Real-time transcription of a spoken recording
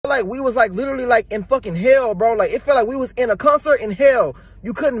like we was like literally like in fucking hell, bro. Like it felt like we was in a concert in hell.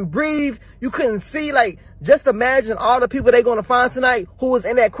 You couldn't breathe, you couldn't see. Like just imagine all the people they gonna find tonight who was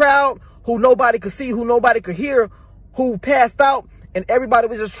in that crowd, who nobody could see, who nobody could hear, who passed out, and everybody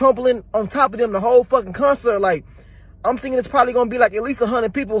was just trampling on top of them the whole fucking concert. Like I'm thinking it's probably gonna be like at least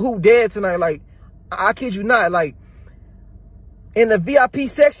 100 people who dead tonight. Like I kid you not. Like in the VIP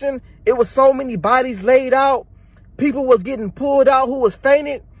section, it was so many bodies laid out. People was getting pulled out who was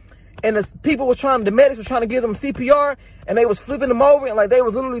fainted. And the medics were trying to give them CPR, and they was flipping them over, and like they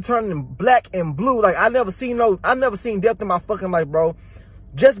was literally turning black and blue. Like I never seen death in my fucking life, bro.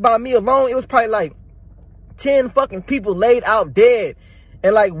 Just by me alone, it was probably like 10 fucking people laid out dead.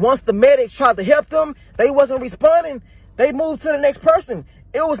 And like once the medics tried to help them, they wasn't responding. They moved to the next person.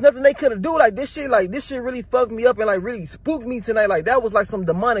 It was nothing they could have do. Like this shit really fucked me up and like really spooked me tonight. Like that was like some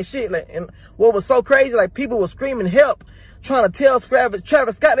demonic shit. Like, and what was so crazy, like people were screaming help, trying to tell Travis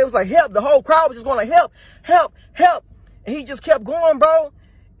Scott. They was like help. The whole crowd was just going like help, help, help. And he just kept going, bro.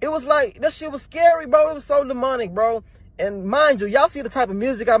 It was like, that shit was scary, bro. It was so demonic, bro. And mind you, y'all see the type of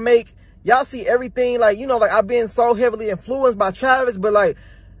music I make. Y'all see everything, like, you know, like I've been so heavily influenced by Travis, but like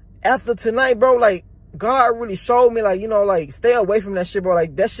after tonight, bro, like God really showed me, like, you know, like stay away from that shit, bro.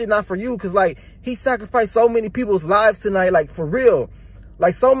 Like that shit not for you, because like he sacrificed so many people's lives tonight, like for real.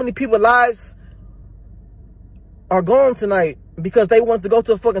 Like so many people's lives are gone tonight because they want to go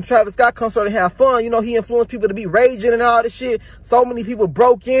to a fucking Travis Scott concert and have fun. You know, he influenced people to be raging and all this shit. So many people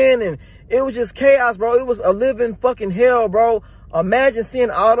broke in, and it was just chaos, bro. It was a living fucking hell, bro. Imagine seeing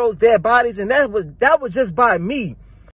all those dead bodies, and that was just by me.